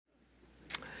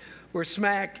We're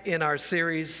smack in our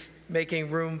series,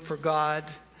 Making Room for God.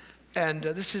 And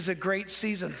this is a great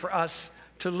season for us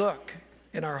to look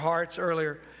in our hearts.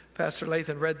 Earlier, Pastor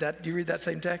Lathan read that. Do you read that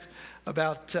same text?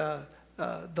 About the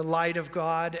light of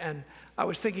God. And I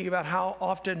was thinking about how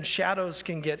often shadows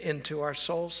can get into our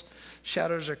souls.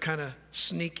 Shadows are kind of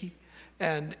sneaky.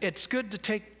 And it's good to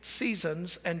take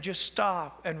seasons and just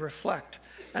stop and reflect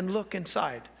and look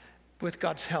inside. With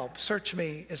God's help. Search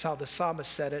me is how the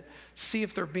psalmist said it. See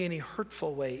if there be any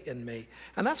hurtful way in me.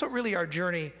 And that's what really our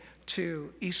journey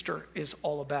to Easter is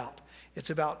all about. It's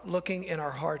about looking in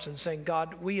our hearts and saying,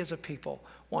 God, we as a people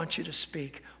want you to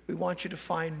speak. We want you to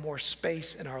find more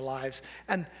space in our lives.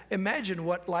 And imagine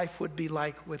what life would be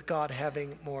like with God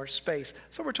having more space.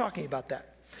 So we're talking about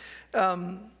that.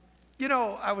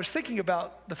 I was thinking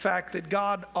about the fact that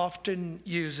God often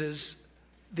uses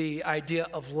the idea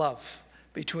of love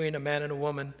between a man and a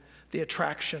woman, the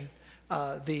attraction,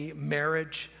 the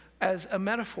marriage, as a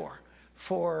metaphor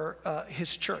for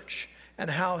his church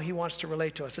and how he wants to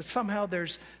relate to us. That somehow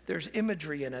there's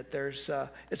imagery in it.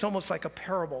 It's almost like a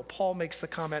parable. Paul makes the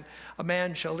comment, a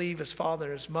man shall leave his father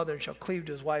and his mother and shall cleave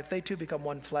to his wife. They two become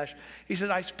one flesh. He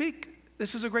said,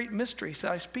 this is a great mystery. He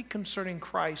said, I speak concerning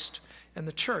Christ and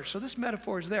the church. So this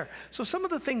metaphor is there. So some of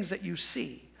the things that you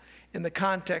see in the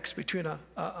context between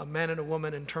a man and a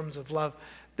woman in terms of love,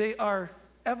 they are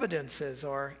evidences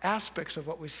or aspects of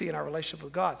what we see in our relationship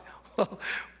with God. Well,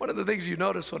 one of the things you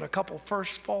notice when a couple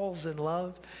first falls in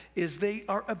love is they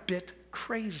are a bit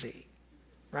crazy,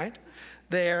 right?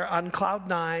 They're on cloud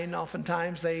nine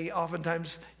oftentimes. They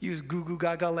oftentimes use goo-goo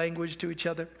gaga language to each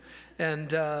other.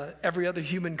 And every other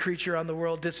human creature on the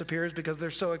world disappears because they're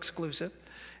so exclusive.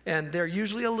 And they're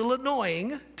usually a little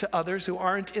annoying to others who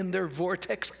aren't in their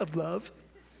vortex of love,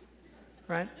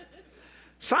 right?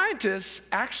 Scientists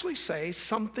actually say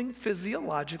something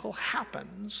physiological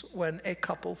happens when a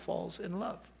couple falls in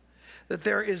love. That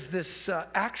there is this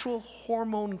actual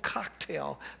hormone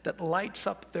cocktail that lights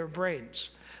up their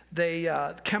brains.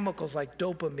 Chemicals like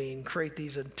dopamine create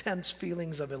these intense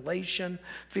feelings of elation,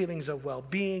 feelings of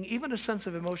well-being, even a sense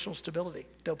of emotional stability,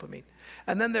 dopamine.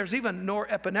 And then there's even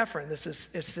norepinephrine.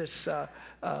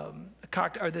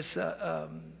 This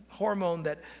hormone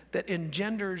that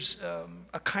engenders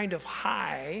a kind of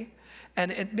high,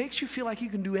 and it makes you feel like you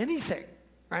can do anything,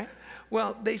 right?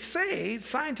 Well,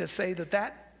 scientists say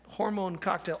that hormone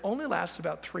cocktail only lasts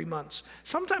about 3 months,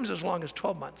 sometimes as long as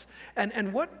 12 months.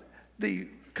 And what the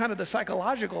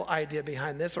psychological idea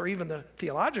behind this, or even the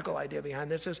theological idea behind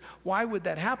this, is why would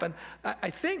that happen? I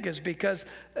think is because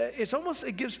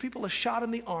it gives people a shot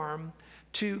in the arm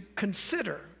to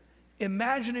consider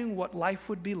imagining what life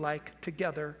would be like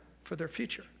together for their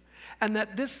future. And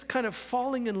that this kind of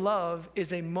falling in love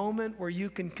is a moment where you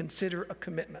can consider a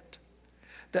commitment.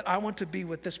 That I want to be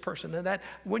with this person. And that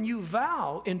when you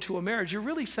vow into a marriage, you're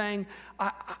really saying,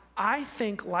 I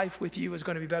think life with you is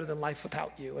going to be better than life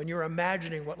without you. And you're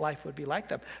imagining what life would be like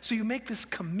them. So you make this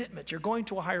commitment. You're going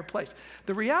to a higher place.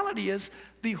 The reality is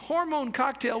the hormone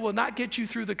cocktail will not get you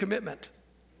through the commitment.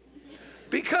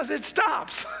 Because it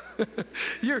stops.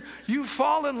 You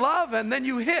fall in love and then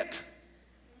you hit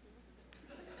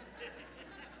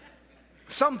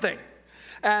something.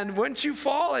 And once you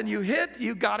fall and you hit,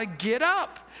 you got to get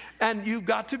up and you've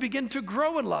got to begin to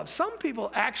grow in love. Some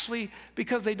people actually,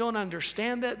 because they don't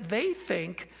understand that, they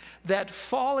think that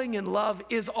falling in love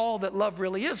is all that love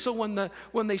really is. So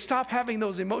when they stop having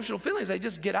those emotional feelings, they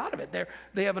just get out of it.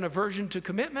 They have an aversion to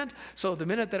commitment. So the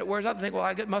minute that it wears out, they think, well,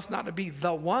 it must not be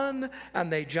the one,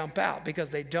 and they jump out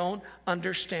because they don't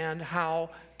understand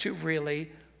how to really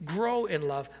grow in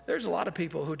love. There's a lot of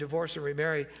people who divorce and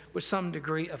remarry with some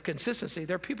degree of consistency.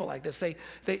 There are people like this.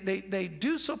 They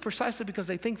do so precisely because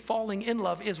they think falling in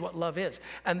love is what love is.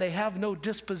 And they have no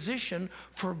disposition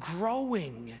for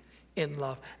growing in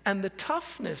love. And the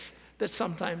toughness that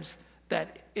sometimes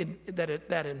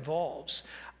that involves.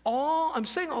 I'm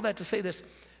saying all that to say this,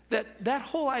 that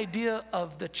whole idea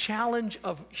of the challenge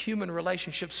of human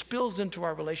relationships spills into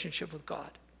our relationship with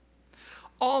God.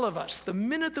 All of us, the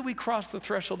minute that we cross the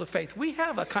threshold of faith, we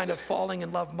have a kind of falling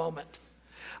in love moment.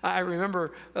 I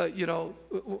remember,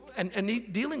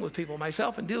 dealing with people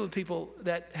myself and dealing with people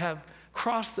that have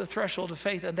cross the threshold of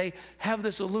faith and they have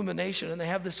this illumination and they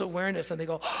have this awareness and they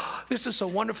go, oh, this is so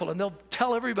wonderful. And they'll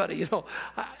tell everybody,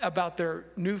 about their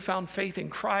newfound faith in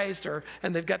Christ,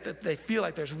 and they feel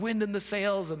like there's wind in the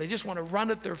sails and they just want to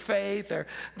run at their faith, or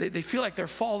they feel like they're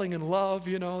falling in love,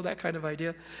 that kind of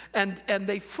idea. And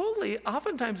they fully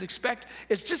oftentimes expect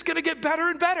it's just going to get better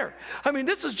and better. I mean,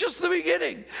 this is just the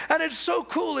beginning and it's so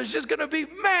cool. It's just going to be,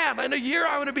 man, in a year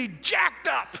I'm going to be jacked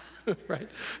up. Right?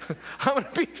 I'm going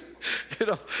to be,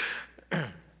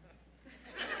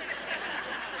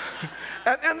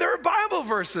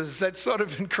 verses that sort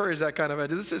of encourage that kind of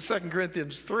idea. This is 2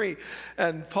 Corinthians 3,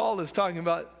 and Paul is talking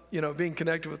about, being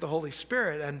connected with the Holy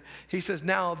Spirit. And he says,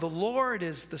 now the Lord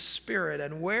is the Spirit,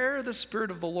 and where the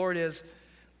Spirit of the Lord is,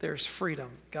 there's freedom.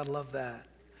 Gotta love that.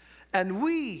 And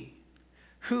we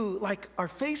who, like, our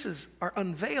faces are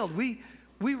unveiled, we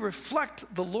reflect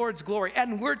the Lord's glory,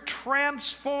 and we're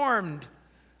transformed.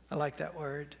 I like that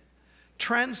word.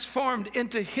 Transformed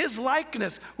into his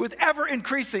likeness with ever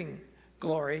increasing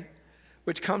glory,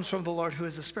 which comes from the Lord who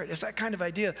is the Spirit. It's that kind of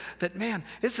idea that, man,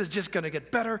 this is just going to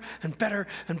get better and better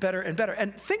and better and better.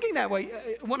 And thinking that way,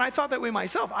 when I thought that way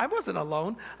myself, I wasn't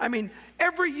alone. I mean,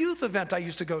 every youth event I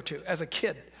used to go to as a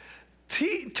kid,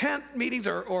 tent meetings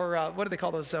or what do they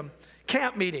call those,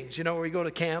 camp meetings, where you go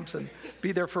to camps and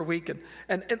be there for a week.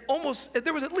 And almost,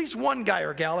 there was at least one guy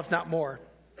or gal, if not more,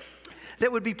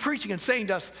 that would be preaching and saying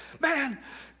to us, man,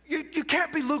 you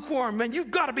can't be lukewarm, man.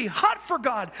 You've got to be hot for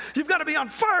God. You've got to be on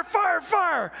fire, fire,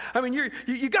 fire. I mean,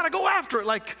 you got to go after it.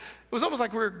 Like, it was almost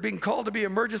like we were being called to be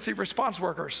emergency response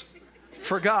workers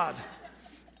for God.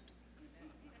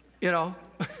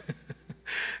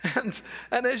 And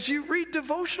as you read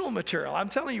devotional material, I'm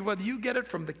telling you, whether you get it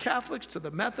from the Catholics to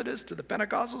the Methodists to the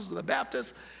Pentecostals to the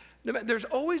Baptists, there's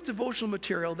always devotional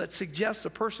material that suggests a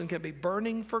person can be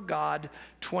burning for God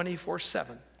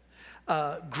 24/7.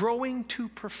 Growing to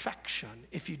perfection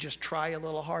if you just try a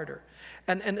little harder.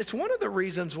 And it's one of the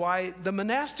reasons why the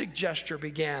monastic gesture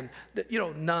began, that,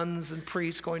 nuns and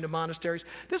priests going to monasteries.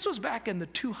 This was back in the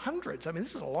 200s. I mean,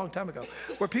 this is a long time ago,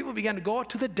 where people began to go out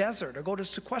to the desert or go to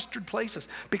sequestered places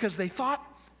because they thought,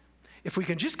 if we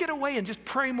can just get away and just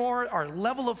pray more, our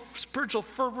level of spiritual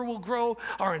fervor will grow,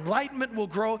 our enlightenment will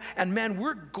grow, and man,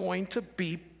 we're going to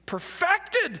be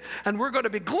perfected, and we're going to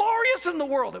be glorious in the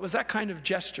world. It was that kind of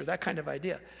gesture, that kind of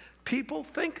idea. People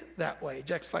think that way,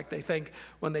 just like they think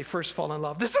when they first fall in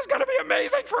love. This is going to be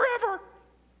amazing forever,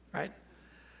 right?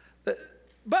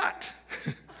 But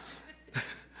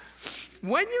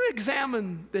when you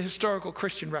examine the historical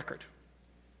Christian record,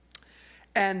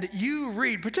 and you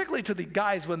read, particularly to the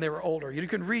guys when they were older, you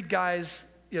can read guys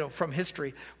from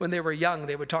history, when they were young,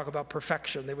 they would talk about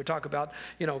perfection. They would talk about,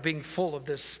 being full of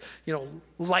this,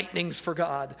 lightnings for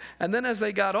God. And then as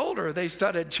they got older, they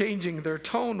started changing their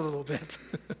tone a little bit.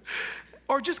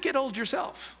 Or just get old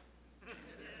yourself.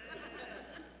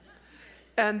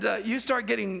 And you start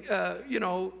getting,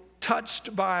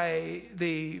 touched by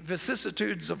the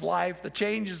vicissitudes of life, the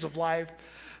changes of life,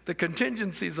 the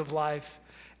contingencies of life.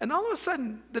 And all of a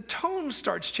sudden, the tone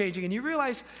starts changing, and you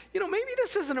realize, maybe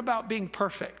this isn't about being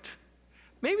perfect.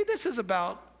 Maybe this is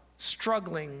about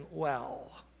struggling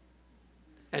well.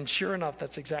 And sure enough,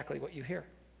 that's exactly what you hear.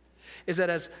 Is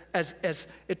that as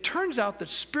it turns out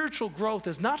that spiritual growth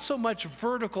is not so much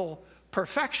vertical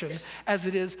perfection as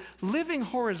it is living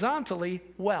horizontally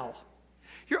well.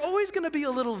 You're always going to be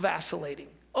a little vacillating,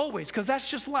 always, because that's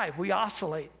just life. We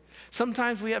oscillate.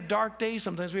 Sometimes we have dark days,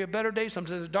 sometimes we have better days,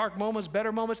 sometimes dark moments,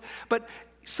 better moments. But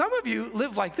some of you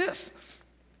live like this.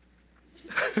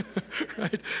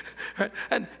 Right?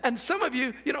 And some of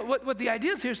you, what the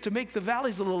idea is here is to make the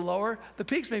valleys a little lower, the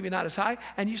peaks maybe not as high,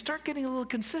 and you start getting a little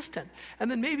consistent. And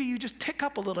then maybe you just tick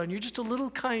up a little, and you're just a little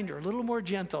kinder, a little more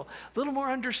gentle, a little more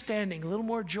understanding, a little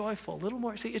more joyful, a little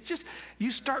more, it's just,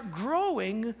 you start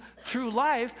growing through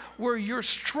life where you're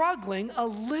struggling a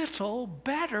little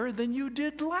better than you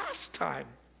did last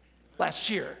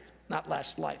year, not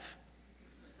last life.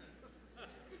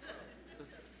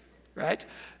 Right?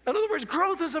 In other words,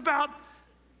 growth is about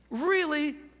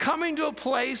really coming to a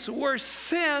place where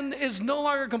sin is no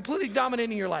longer completely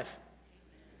dominating your life.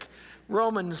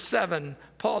 Romans 7,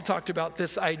 Paul talked about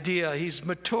this idea. He's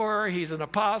mature, he's an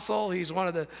apostle, he's one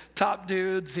of the top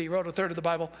dudes. He wrote a third of the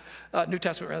Bible, New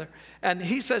Testament rather. And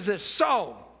he says this,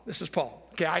 this is Paul.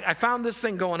 Okay, I found this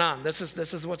thing going on. This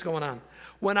is what's going on.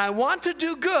 When I want to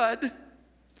do good,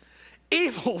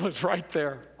 evil is right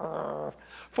there.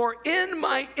 For in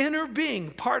my inner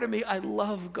being, part of me, I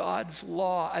love God's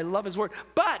law. I love his word.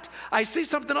 But I see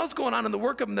something else going on in the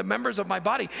work of the members of my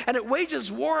body, and it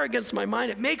wages war against my mind.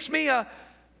 It makes me a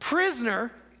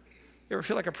prisoner. You ever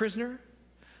feel like a prisoner?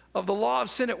 Of the law of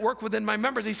sin at work within my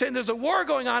members. He's saying there's a war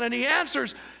going on, and he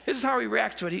answers. This is how he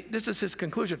reacts to it. This is his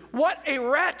conclusion. What a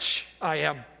wretch I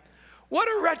am. What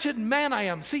a wretched man I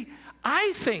am. See,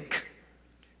 I think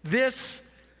this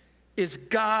is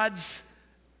God's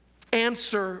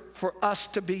answer for us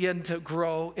to begin to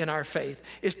grow in our faith,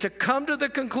 is to come to the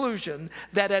conclusion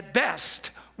that at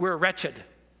best we're wretched.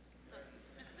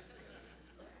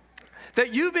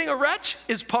 That you being a wretch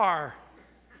is par.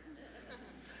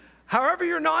 however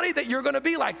you're naughty, that you're going to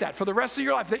be like that for the rest of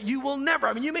your life, that you will never.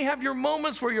 I mean, you may have your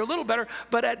moments where you're a little better,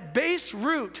 but at base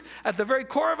root, at the very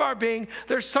core of our being,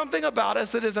 there's something about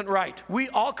us that isn't right. We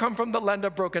all come from the land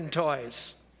of broken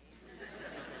toys.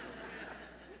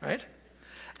 Right?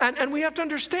 And we have to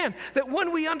understand that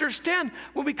when we come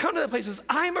to that place, is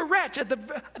I'm a wretch.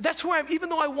 That's who I am. Even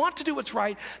though I want to do what's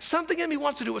right, something in me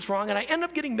wants to do what's wrong, and I end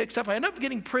up getting mixed up. I end up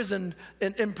getting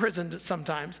imprisoned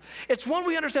sometimes. It's when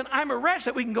we understand I'm a wretch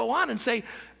that we can go on and say,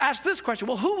 ask this question,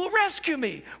 well, who will rescue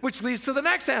me? Which leads to the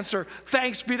next answer,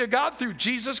 thanks be to God through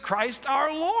Jesus Christ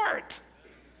our Lord.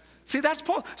 See, that's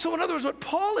Paul. So in other words, what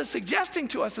Paul is suggesting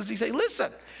to us is he say,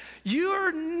 listen,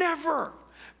 you're never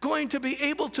going to be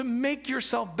able to make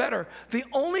yourself better. The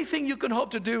only thing you can hope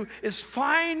to do is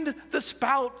find the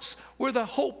spouts where the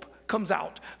hope comes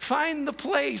out. Find the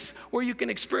place where you can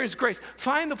experience grace.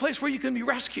 Find the place where you can be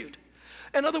rescued.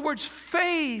 In other words,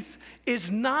 faith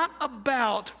is not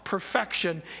about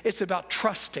perfection. It's about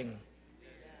trusting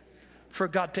for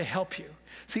God to help you.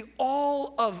 See,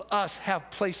 all of us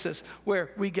have places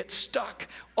where we get stuck.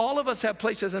 All of us have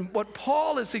places, and what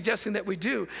Paul is suggesting that we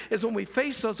do is when we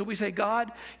face those, that we say,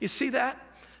 God, you see that?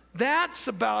 That's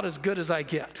about as good as I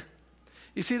get.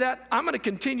 You see that? I'm going to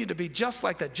continue to be just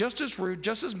like that, just as rude,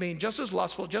 just as mean, just as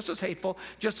lustful, just as hateful,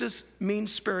 just as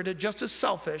mean-spirited, just as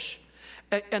selfish.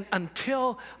 And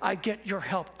until I get your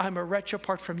help, I'm a wretch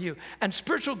apart from you. And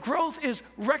spiritual growth is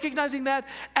recognizing that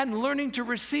and learning to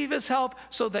receive his help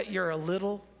so that you're a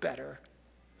little better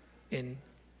in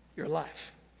your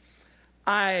life.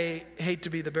 I hate to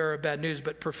be the bearer of bad news,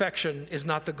 but perfection is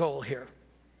not the goal here.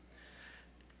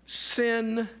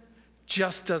 Sin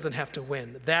just doesn't have to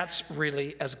win. That's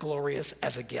really as glorious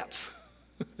as it gets.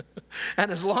 And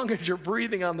as long as you're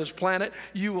breathing on this planet,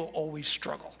 you will always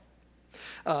struggle.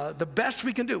 The best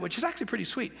we can do, which is actually pretty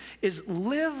sweet, is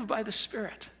live by the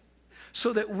Spirit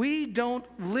so that we don't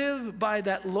live by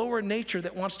that lower nature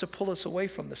that wants to pull us away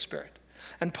from the Spirit.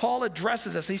 And Paul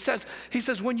addresses this. He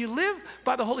says, when you live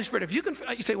by the Holy Spirit, you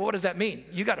say, well, what does that mean?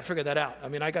 You got to figure that out. I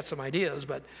mean, I got some ideas,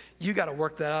 but you got to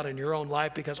work that out in your own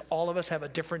life because all of us have a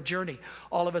different journey.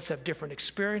 All of us have different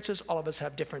experiences. All of us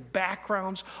have different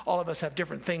backgrounds. All of us have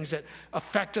different things that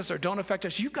affect us or don't affect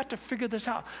us. You've got to figure this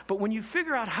out. But when you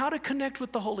figure out how to connect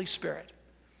with the Holy Spirit,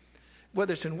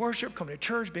 whether it's in worship, coming to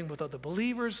church, being with other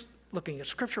believers, looking at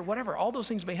Scripture, whatever, all those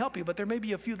things may help you, but there may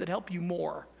be a few that help you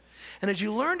more. And as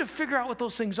you learn to figure out what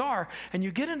those things are, and you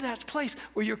get into that place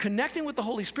where you're connecting with the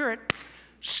Holy Spirit,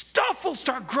 stuff will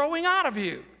start growing out of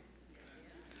you.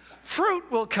 Fruit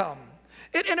will come.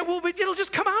 It'll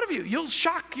just come out of you. You'll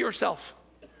shock yourself.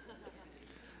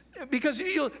 Because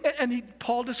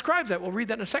Paul describes that. We'll read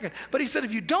that in a second. But he said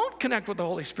if you don't connect with the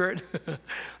Holy Spirit,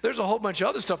 there's a whole bunch of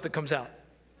other stuff that comes out.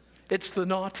 It's the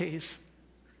naughties,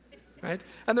 right?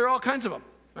 And there are all kinds of them.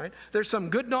 Right? There's some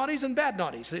good naughties and bad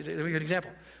naughties. Let me give you an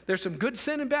example. There's some good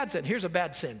sin and bad sin. Here's a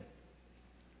bad sin.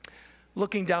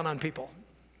 Looking down on people.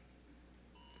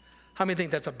 How many think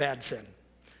that's a bad sin?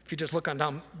 If you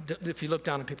look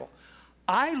down on people.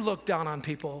 I look down on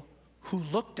people who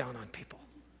look down on people.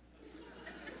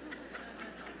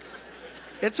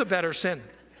 It's a better sin.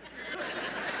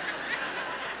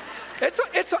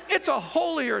 It's a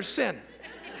holier sin.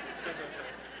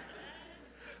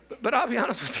 But I'll be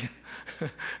honest with you.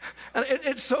 And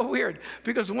it's so weird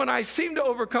because when I seem to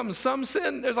overcome some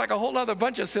sin, there's like a whole other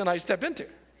bunch of sin I step into.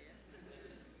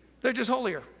 They're just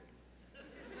holier.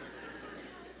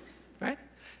 Right?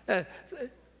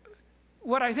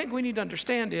 What I think we need to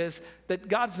understand is that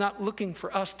God's not looking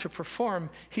for us to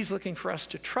perform. He's looking for us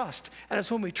to trust. And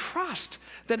it's when we trust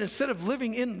that instead of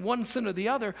living in one sin or the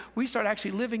other, we start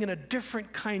actually living in a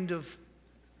different kind of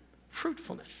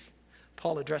fruitfulness.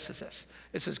 Paul addresses this.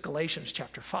 This is Galatians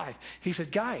chapter 5. He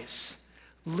said, guys,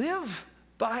 live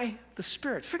by the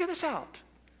Spirit. Figure this out.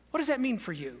 What does that mean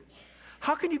for you?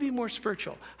 How can you be more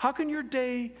spiritual? How can your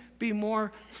day be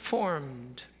more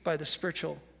formed by the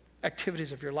spiritual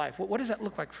activities of your life? What does that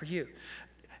look like for you?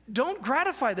 Don't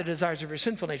gratify the desires of your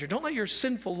sinful nature. Don't let your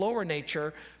sinful lower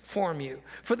nature form you.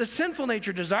 For the sinful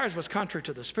nature desires was contrary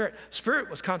to the Spirit. Spirit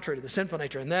was contrary to the sinful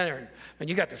nature. And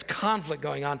you got this conflict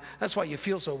going on. That's why you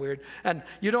feel so weird. And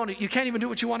you can't even do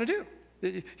what you want to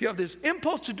do. You have this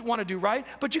impulse to want to do right,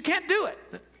 but you can't do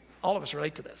it. All of us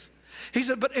relate to this. He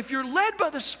said, but if you're led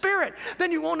by the Spirit,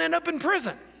 then you won't end up in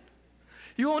prison.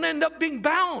 You won't end up being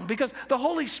bound because the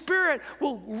Holy Spirit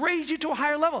will raise you to a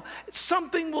higher level.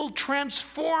 Something will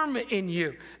transform in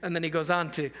you. And then he goes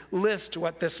on to list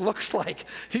what this looks like.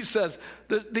 He says,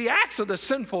 the acts of the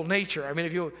sinful nature, I mean,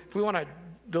 if we want to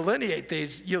delineate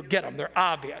these, you'll get them. They're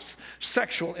obvious.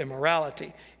 Sexual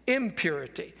immorality,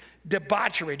 impurity,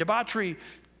 debauchery. Debauchery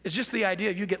It's just the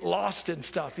idea you get lost in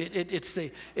stuff. It's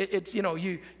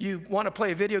you want to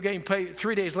play a video game, play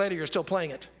 3 days later, you're still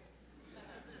playing it.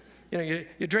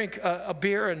 You drink a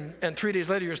beer and 3 days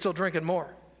later, you're still drinking more.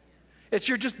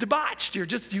 You're just debauched.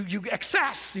 You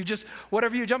excess.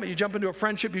 Whatever you jump into a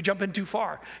friendship, you jump in too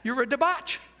far. You're a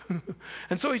debauch.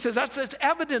 And so he says that's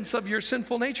evidence of your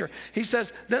sinful nature. He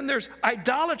says then there's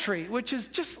idolatry, which is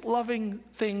just loving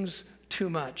things too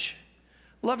much,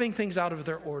 loving things out of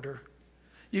their order.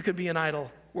 You could be an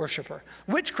idol worshiper.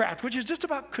 Witchcraft, which is just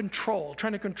about control,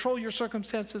 trying to control your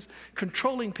circumstances,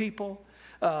 controlling people.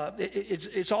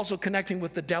 It's also connecting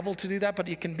with the devil to do that, but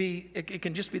it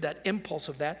can just be that impulse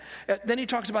of that. Then he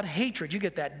talks about hatred. You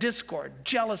get that discord,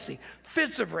 jealousy,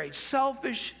 fits of rage,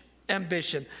 selfish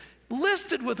ambition,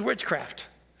 listed with witchcraft,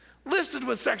 listed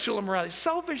with sexual immorality,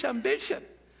 selfish ambition.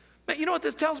 Man, you know what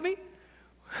this tells me?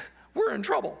 We're in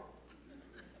trouble.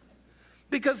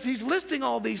 Because he's listing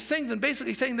all these things and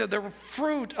basically saying that they're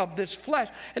fruit of this flesh.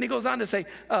 And he goes on to say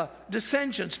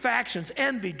dissensions, factions,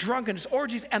 envy, drunkenness,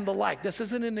 orgies, and the like. This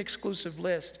isn't an exclusive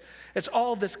list. It's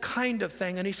all this kind of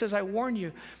thing. And he says, I warn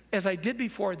you, as I did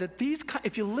before, that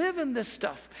if you live in this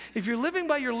stuff, if you're living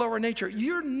by your lower nature,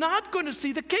 you're not going to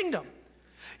see the kingdom.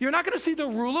 You're not going to see the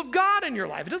rule of God in your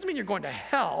life. It doesn't mean you're going to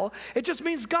hell. It just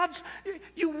means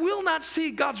you will not see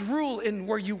God's rule in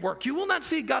where you work. You will not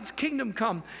see God's kingdom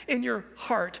come in your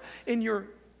heart, in your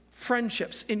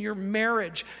friendships, in your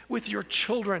marriage, with your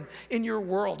children, in your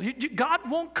world. God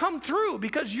won't come through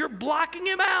because you're blocking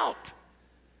him out.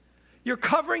 You're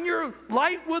covering your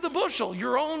light with a bushel.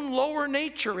 Your own lower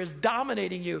nature is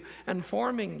dominating you and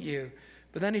forming you.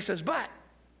 But then he says, but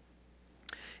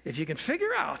if you can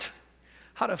figure out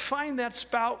how to find that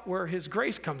spout where his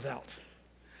grace comes out,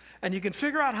 and you can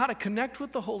figure out how to connect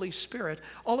with the Holy Spirit,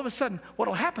 all of a sudden what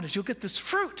will happen is you'll get this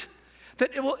fruit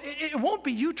that it won't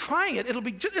be you trying it.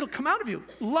 It'll come out of you.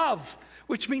 Love,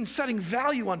 which means setting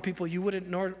value on people you wouldn't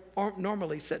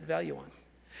normally set value on.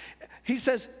 He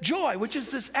says joy, which is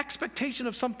this expectation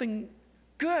of something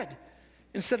good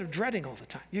instead of dreading all the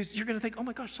time. You're going to think, oh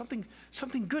my gosh, something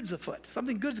good's afoot.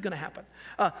 Something good's going to happen.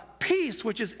 Peace,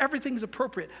 which is everything's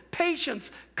appropriate.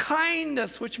 Patience,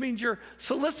 kindness, which means you're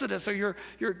solicitous or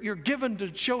you're given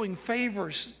to showing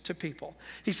favors to people.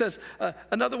 He says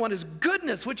another one is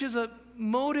goodness, which is a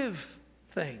motive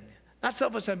thing. Not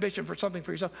selfish ambition for something for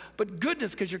yourself, but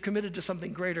goodness because you're committed to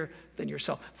something greater than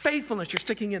yourself. Faithfulness, you're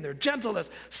sticking in there.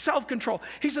 Gentleness, self-control.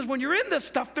 He says when you're in this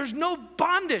stuff, there's no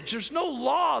bondage, there's no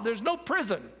law, there's no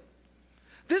prison.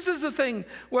 This is the thing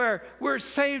where we're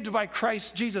saved by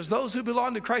Christ Jesus. Those who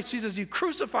belong to Christ Jesus, you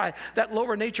crucify that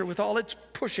lower nature with all its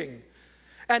pushing.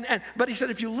 But he said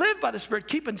if you live by the Spirit,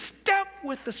 keep in step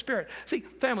with the Spirit. See,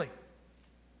 family,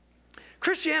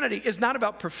 Christianity is not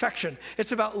about perfection.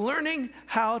 It's about learning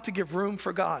how to give room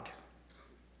for God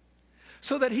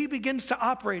so that he begins to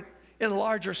operate in a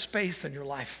larger space in your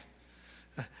life.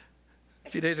 A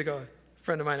few days ago, a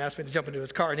friend of mine asked me to jump into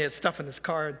his car, and he had stuff in his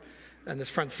car and his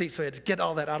front seat, so he had to get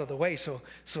all that out of the way so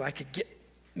I could get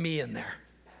me in there.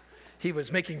 He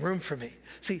was making room for me.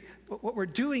 See, what we're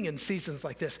doing in seasons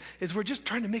like this is we're just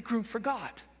trying to make room for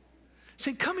God.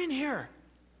 Saying, come in here.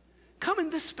 Come in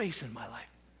this space in my life.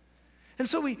 And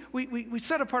so we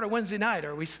set apart a Wednesday night,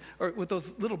 or with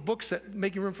those little books that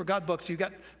Making Room for God books, you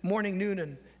got morning,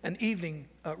 noon, and evening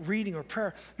reading or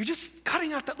prayer. You're just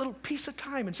cutting out that little piece of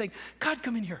time and saying, God,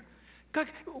 come in here. God,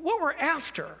 what we're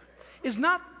after is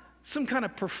not some kind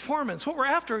of performance. What we're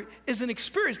after is an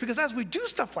experience, because as we do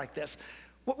stuff like this,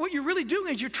 what you're really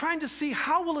doing is you're trying to see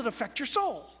how will it affect your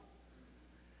soul.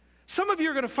 Some of you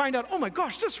are going to find out, oh my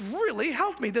gosh, this really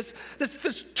helped me. This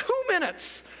 2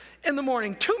 minutes in the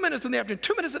morning, 2 minutes in the afternoon,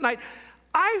 2 minutes at night.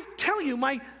 I tell you,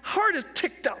 my heart is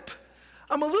ticked up.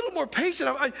 I'm a little more patient.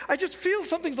 I just feel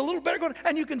something's a little better going.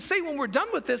 And you can say when we're done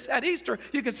with this at Easter,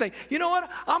 you can say, you know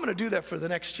what? I'm going to do that for the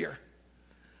next year.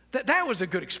 That was a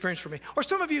good experience for me. Or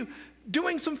some of you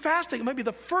doing some fasting. It might be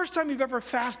the first time you've ever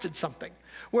fasted something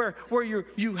where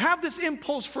you have this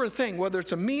impulse for a thing, whether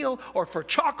it's a meal or for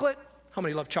chocolate. How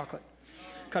many love chocolate?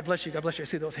 God bless you. God bless you. I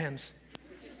see those hands.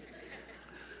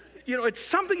 You know, it's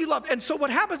something you love. And so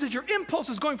what happens is your impulse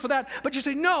is going for that, but you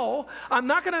say, no, I'm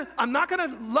not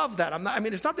gonna love that.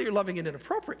 It's not that you're loving it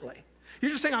inappropriately.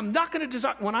 You're just saying, I'm not gonna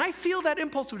desire. When I feel that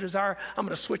impulse of desire, I'm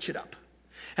gonna switch it up.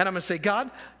 And I'm gonna say,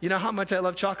 God, you know how much I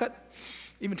love chocolate?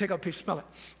 Even take out a piece, smell it.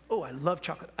 Oh, I love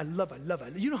chocolate. I love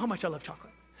it. You know how much I love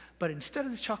chocolate. But instead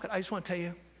of this chocolate, I just want to tell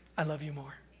you, I love you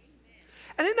more.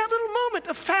 And in that little moment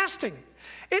of fasting,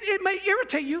 it may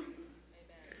irritate you.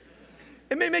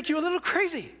 It may make you a little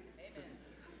crazy.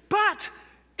 But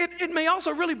it may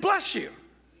also really bless you.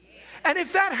 And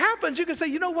if that happens, you can say,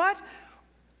 you know what?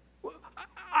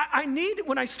 I need,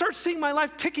 when I start seeing my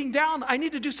life ticking down, I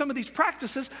need to do some of these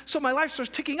practices so my life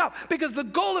starts ticking up. Because the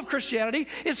goal of Christianity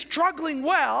is struggling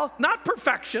well, not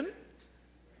perfection,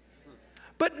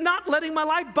 but not letting my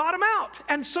life bottom out.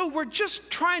 And so we're just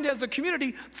trying to, as a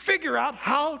community, figure out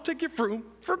how to give room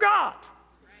for God.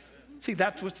 See,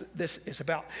 that's what this is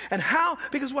about. And how,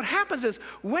 because what happens is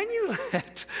when you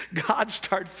let God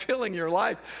start filling your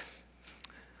life,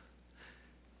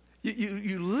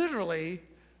 you literally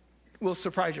will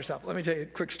surprise yourself. Let me tell you a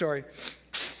quick story.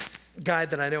 A guy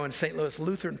that I know in St. Louis,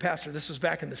 Lutheran pastor, this was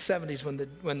back in the 70s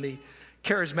when the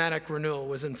charismatic renewal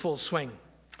was in full swing.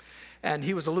 And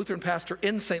he was a Lutheran pastor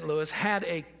in St. Louis, had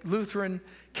a Lutheran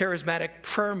charismatic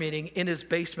prayer meeting in his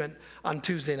basement on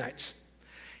Tuesday nights.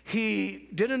 He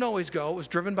didn't always go. It was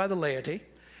driven by the laity,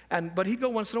 but he'd go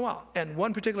once in a while. And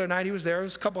one particular night he was there. There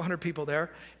was a couple hundred people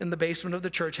there in the basement of the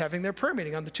church having their prayer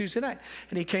meeting on the Tuesday night.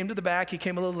 And he came to the back. He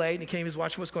came a little late, and he was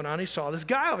watching what's going on. He saw this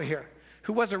guy over here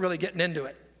who wasn't really getting into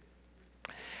it.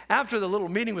 After the little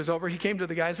meeting was over, he came to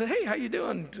the guy and said, "Hey, how you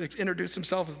doing?" To introduce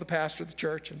himself as the pastor of the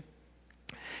church. And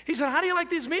he said, "How do you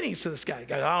like these meetings?" To this guy. The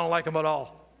guy, "I don't like them at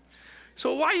all."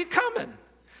 "So why are you coming?"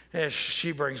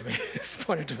 "She brings me." He's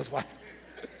pointing to his wife.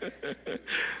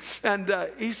 And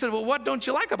he said, "Well, what don't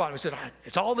you like about him?" He said,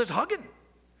 "It's all this hugging.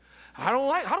 I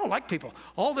don't like people.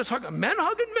 All this hugging, men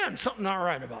hugging men. Something not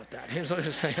right about that." He was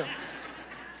just saying.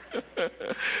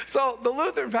 So the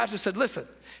Lutheran pastor said, "Listen,"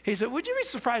 he said, "would you be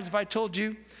surprised if I told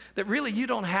you that really you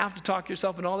don't have to talk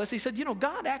yourself into all this?" He said,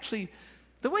 "God actually,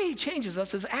 the way he changes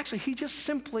us is actually he just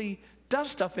simply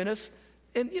does stuff in us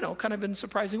in, kind of in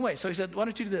surprising ways." So he said, "Why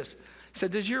don't you do this?" He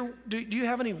said, do you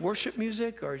have any worship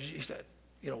music?" Or he said,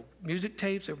 music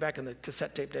tapes. They were back in the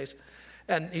cassette tape days.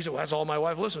 And he said, "Well, that's all my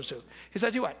wife listens to." He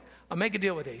said, "Tell you what, I'll make a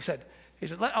deal with you." He said,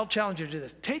 "I'll challenge you to do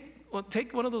this.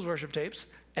 Take one of those worship tapes,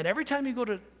 and every time you go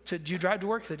do you drive to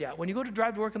work?" He said, "Yeah." "When you go to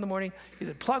drive to work in the morning," he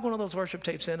said, "plug one of those worship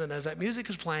tapes in, and as that music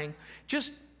is playing,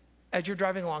 just as you're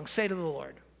driving along, say to the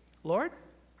Lord, 'Lord,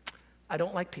 I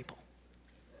don't like people.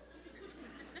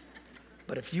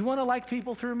 But if you want to like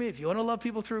people through me, if you want to love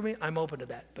people through me, I'm open to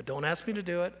that. But don't ask me to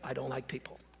do it. I don't like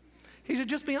people.'" He said,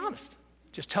 "Just be honest.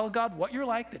 Just tell God what you're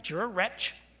like, that you're a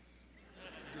wretch.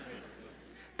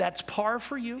 That's par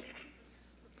for you.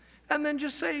 And then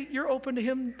just say you're open to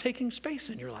him taking space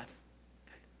in your life."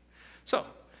 Okay. So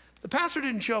the pastor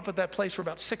didn't show up at that place for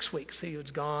about 6 weeks. He was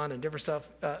gone and different stuff.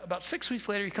 About 6 weeks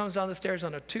later, he comes down the stairs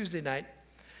on a Tuesday night.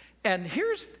 And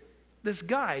here's this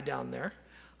guy down there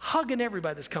hugging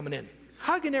everybody that's coming in.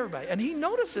 Hugging everybody. And he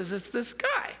notices it's this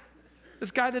guy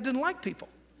that didn't like people.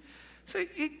 So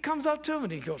he comes up to him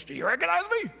and he goes, "Do you recognize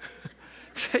me?"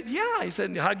 He said, "Yeah." He said,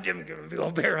 and he hugged him, gave him a big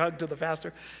old bear hug to the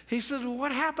pastor. He said, "Well,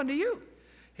 what happened to you?"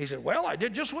 He said, "Well, I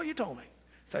did just what you told me."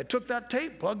 So I took that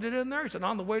tape, plugged it in there. He said,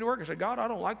 "On the way to work," I said, "God, I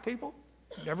don't like people.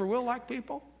 Never will like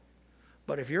people.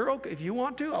 But if you're okay, if you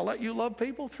want to, I'll let you love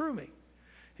people through me."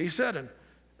 He said, and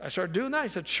I started doing that. He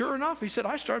said, sure enough, he said,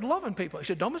 I started loving people. He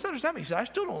said, "Don't misunderstand me." He said, "I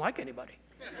still don't like anybody."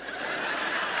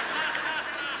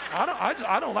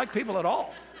 I don't like people at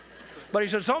all. But he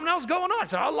said, "Something else going on." I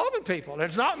said, "I'm loving people. And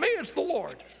it's not me, it's the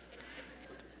Lord."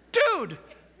 Dude,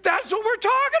 that's what we're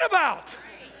talking about.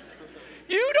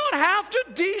 You don't have to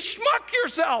de-schmuck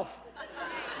yourself.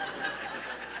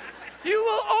 You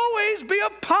will always be a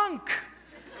punk.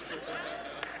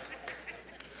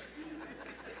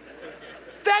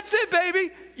 That's it,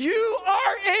 baby. You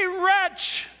are a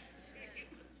wretch.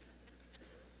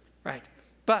 Right.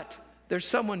 But there's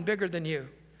someone bigger than you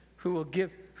who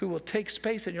will take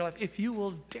space in your life if you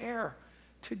will dare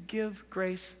to give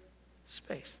grace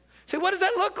space. Say, "What does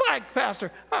that look like,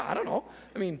 Pastor?" I don't know.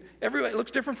 I mean, it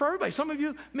looks different for everybody. Some of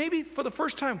you, maybe for the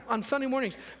first time on Sunday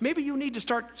mornings, maybe you need to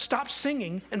stop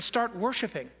singing and start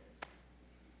worshiping.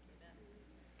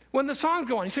 When the songs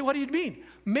go on, you say, "What do you mean?"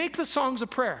 Make the songs a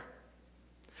prayer.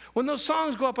 When those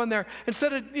songs go up on there,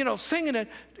 instead of singing it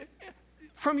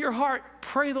from your heart,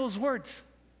 pray those words.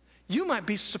 You might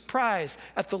be surprised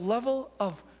at the level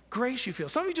of grace you feel.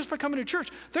 Some of you, just by coming to church,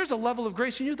 there's a level of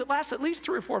grace in you that lasts at least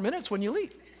 3 or 4 minutes when you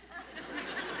leave.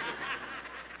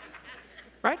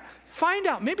 Right? Find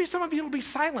out. Maybe some of you will be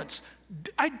silence.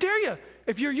 I dare you,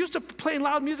 if you're used to playing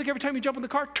loud music every time you jump in the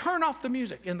car, turn off the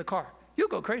music in the car. You'll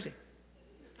go crazy.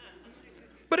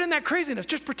 But in that craziness,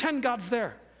 just pretend God's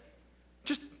there.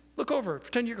 Just look over,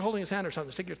 pretend you're holding his hand or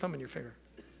something, stick your thumb in your finger.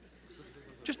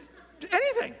 Just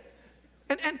anything.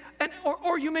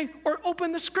 Or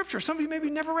open the scripture. Some of you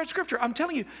maybe never read scripture. I'm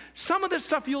telling you, some of this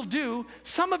stuff you'll do,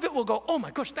 some of it will go, "Oh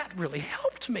my gosh, that really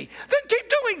helped me." Then keep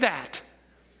doing that.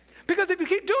 Because if you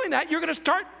keep doing that, you're going to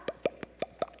start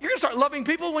loving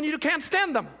people when you can't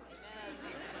stand them.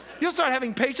 You'll start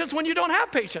having patience when you don't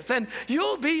have patience. And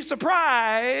you'll be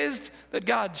surprised that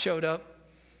God showed up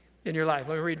in your life.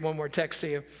 Let me read one more text to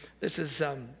you. This is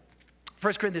 1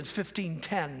 Corinthians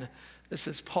 15:10. This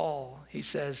is Paul. He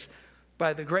says,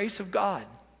 by the grace of God,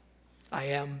 I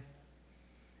am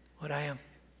what I am.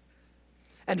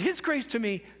 And his grace to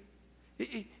me,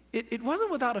 it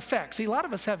wasn't without effect. See, a lot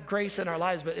of us have grace in our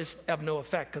lives, but it's have no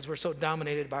effect because we're so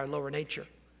dominated by our lower nature.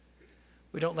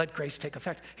 We don't let grace take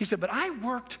effect. He said, but I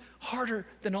worked harder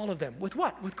than all of them. With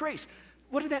what? With grace.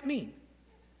 What did that mean?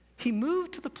 He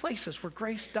moved to the places where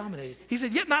grace dominated. He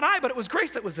said, yet not I, but it was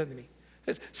grace that was in me.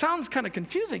 It sounds kind of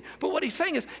confusing, but what he's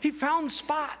saying is he found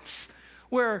spots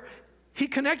where he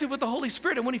connected with the Holy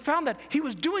Spirit, and when he found that, he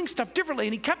was doing stuff differently,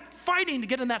 and he kept fighting to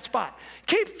get in that spot.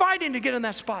 Keep fighting to get in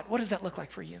that spot. What does that look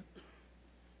like for you?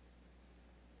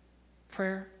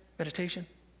 Prayer, meditation,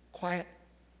 quiet,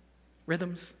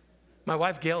 rhythms. My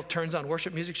wife, Gail, turns on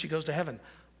worship music. She goes to heaven.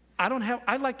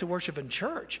 I like to worship in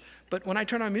church, but when I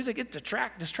turn on music, it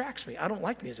distracts me. I don't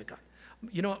like music.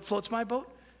 You know what floats my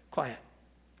boat? Quiet.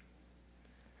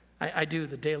 I do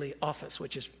the daily office,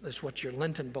 which is what your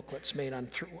Lenten booklet's made on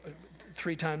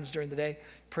three times during the day,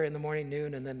 pray in the morning,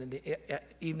 noon, and then in the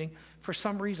evening. For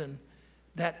some reason,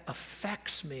 that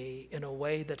affects me in a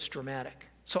way that's dramatic.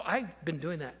 So I've been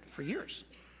doing that for years.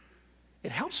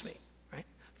 It helps me, right?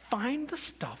 Find the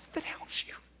stuff that helps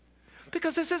you.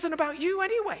 Because this isn't about you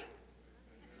anyway.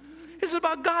 This is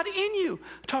about God in you.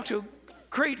 I talked to a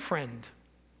great friend,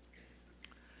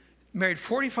 married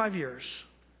 45 years,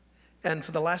 and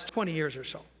for the last 20 years or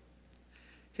so,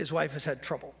 his wife has had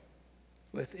trouble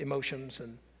with emotions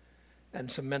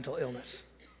and some mental illness.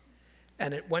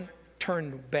 And it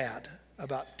turned bad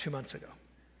about 2 months ago.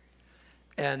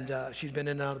 And she's been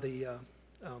in and out of the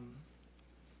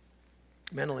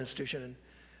mental institution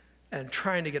and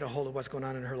trying to get a hold of what's going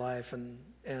on in her life.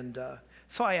 And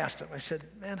so I asked him, I said,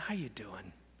 man, how you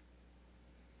doing?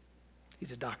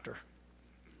 He's a doctor.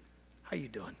 How you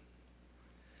doing?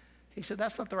 He said,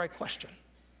 that's not the right question.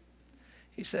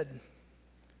 He said,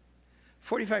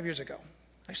 45 years ago,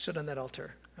 I stood on that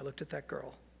altar. I looked at that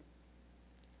girl.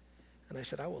 And I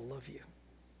said, I will love you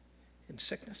in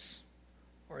sickness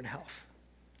or in health.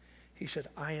 He said,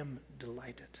 I am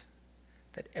delighted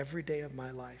that every day of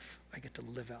my life, I get to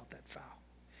live out that vow.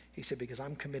 He said, because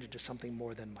I'm committed to something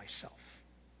more than myself.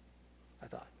 I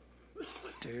thought,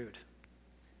 dude,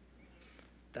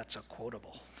 that's a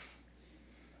quotable.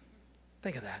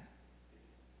 Think of that.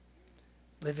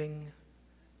 Living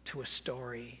to a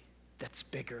story that's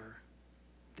bigger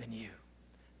than you.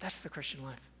 That's the Christian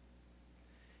life.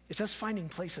 It's us finding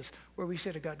places where we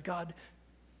say to God, God,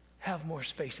 have more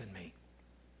space in me.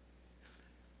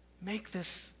 Make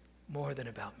this more than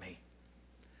about me.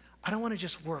 I don't want to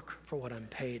just work for what I'm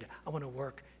paid. I want to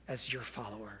work as your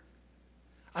follower.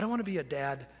 I don't want to be a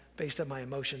dad based on my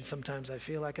emotions. Sometimes I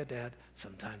feel like a dad,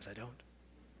 sometimes I don't.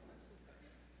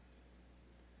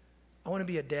 I want to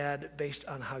be a dad based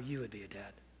on how you would be a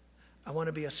dad. I want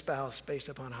to be a spouse based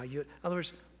upon how you would. In other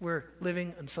words, we're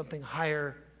living on something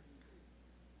higher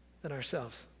than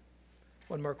ourselves.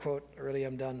 One more quote, early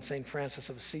I'm done. St. Francis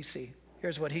of Assisi.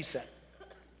 Here's what he said.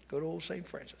 Good old St.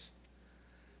 Francis.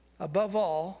 Above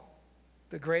all,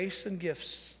 the grace and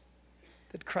gifts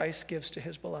that Christ gives to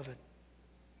his beloved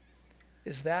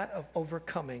is that of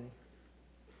overcoming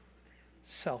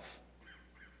self.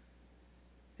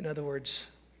 In other words,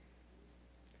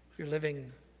 you're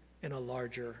living in a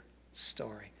larger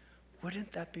story.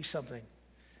 Wouldn't that be something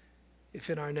if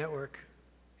in our network,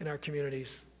 in our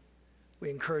communities, we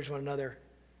encourage one another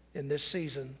in this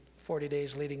season, 40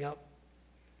 days leading up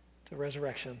to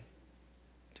resurrection,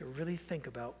 to really think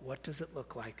about what does it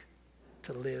look like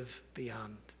to live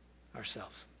beyond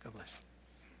ourselves. God bless.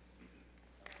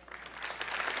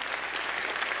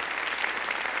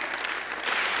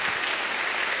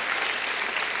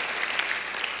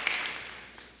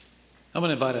 I'm going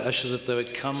to invite our ushers if they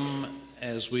would come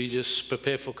as we just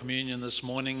prepare for communion this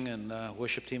morning, and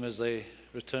worship team as they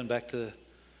return back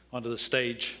onto the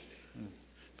stage, and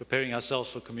preparing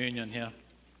ourselves for communion here.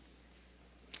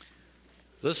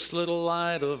 This little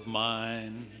light of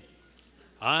mine,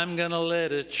 I'm going to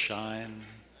let it shine.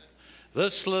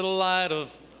 This little light of...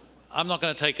 I'm not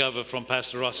going to take over from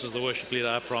Pastor Ross as the worship leader,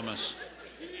 I promise.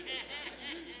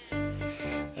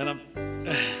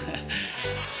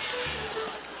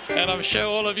 And I'm sure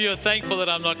all of you are thankful that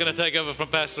I'm not going to take over from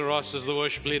Pastor Ross as the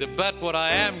worship leader. But what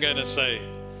I am going to say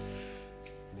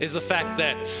is the fact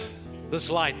that this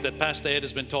light that Pastor Ed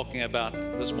has been talking about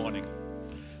this morning,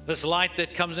 this light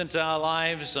that comes into our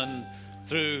lives and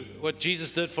through what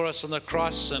Jesus did for us on the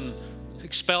cross and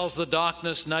expels the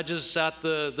darkness, nudges out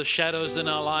the shadows in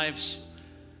our lives,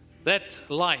 That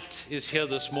light is here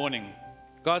this morning.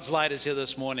 God's light is here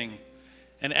this morning.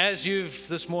 And as you've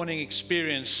this morning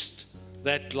experienced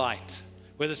that light,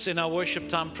 whether it's in our worship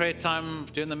time, prayer time,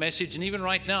 during the message, and even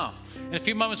right now, in a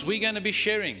few moments, we're going to be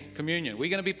sharing communion. We're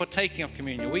going to be partaking of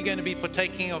communion. We're going to be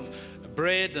partaking of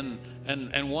bread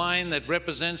and wine that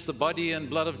represents the body and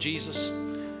blood of Jesus.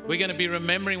 We're going to be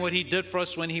remembering what He did for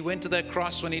us when He went to that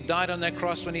cross, when He died on that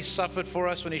cross, when He suffered for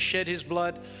us, when He shed His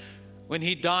blood, when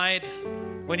He died,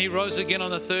 when He rose again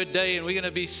on the third day. And we're going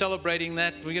to be celebrating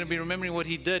that. We're going to be remembering what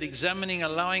He did, examining,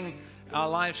 allowing our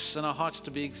lives and our hearts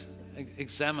to be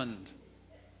examined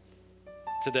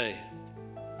today.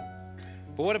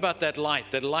 But what about that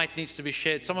light? That light needs to be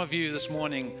shared. Some of you this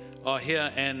morning are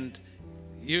here and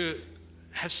you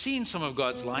have seen some of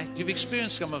God's light. You've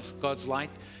experienced some of God's light.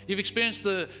 You've experienced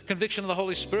the conviction of the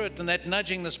Holy Spirit and that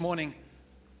nudging this morning.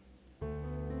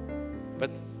 But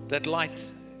that light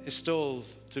is still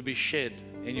to be shed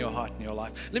in your heart and your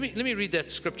life. Let me read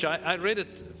that scripture. I read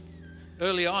it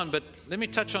early on, but let me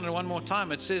touch on it one more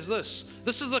time. It says this.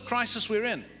 This is the crisis we're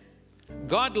in.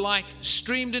 God light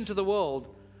streamed into the world,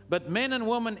 but men and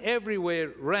women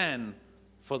everywhere ran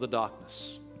for the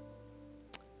darkness.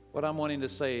 What I'm wanting to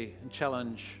say and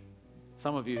challenge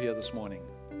some of you here this morning,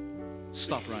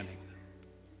 stop running.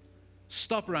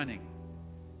 Stop running.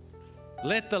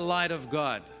 Let the light of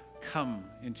God come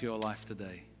into your life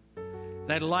today.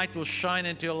 That light will shine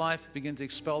into your life, begin to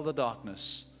expel the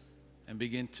darkness, and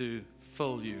begin to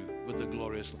fill you with the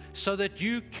glorious light, so that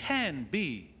you can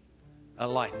be a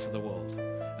light to the world,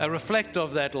 a reflector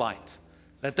of that light.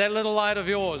 That little light of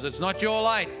yours, it's not your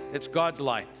light, it's God's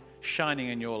light shining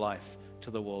in your life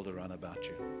to the world around about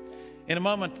you. In a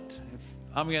moment,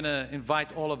 I'm going to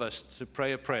invite all of us to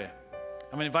pray a prayer.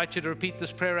 I'm going to invite you to repeat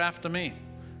this prayer after me.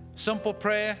 Simple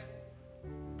prayer,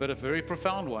 but a very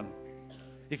profound one.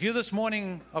 If you this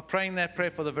morning are praying that prayer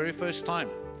for the very first time,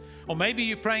 or maybe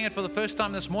you're praying it for the first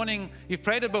time this morning, you've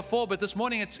prayed it before, but this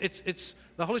morning it's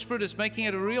the Holy Spirit is making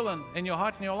it real in your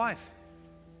heart and your life.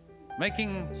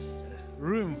 Making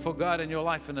room for God in your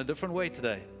life in a different way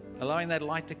today. Allowing that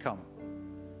light to come.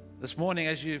 This morning,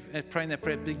 as you're praying that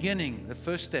prayer, beginning the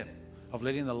first step of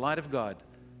letting the light of God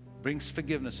brings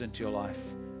forgiveness into your life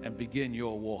and begin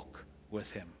your walk with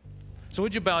Him. So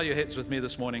would you bow your heads with me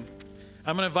this morning?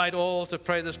 I'm going to invite all to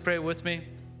pray this prayer with me.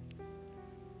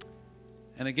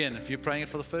 And again, if you're praying it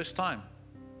for the first time,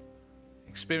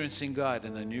 experiencing God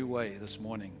in a new way this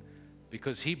morning,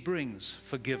 because He brings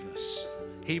forgiveness.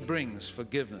 He brings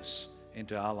forgiveness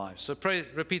into our lives. So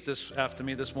repeat this after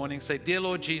me this morning. Say, Dear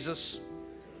Lord Jesus,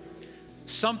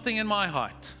 something in my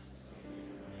heart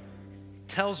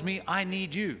tells me I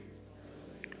need You.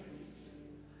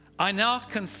 I now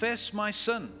confess my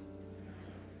sin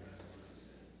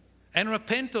and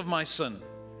repent of my sin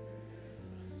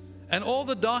and all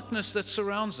the darkness that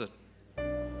surrounds it.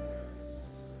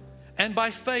 And by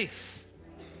faith,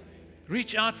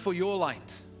 reach out for Your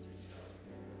light.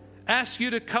 Ask You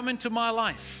to come into my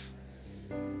life.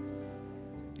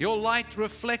 Your light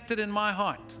reflected in my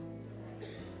heart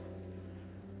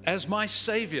as my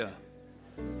Savior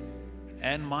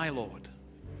and my Lord.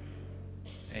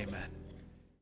 Amen.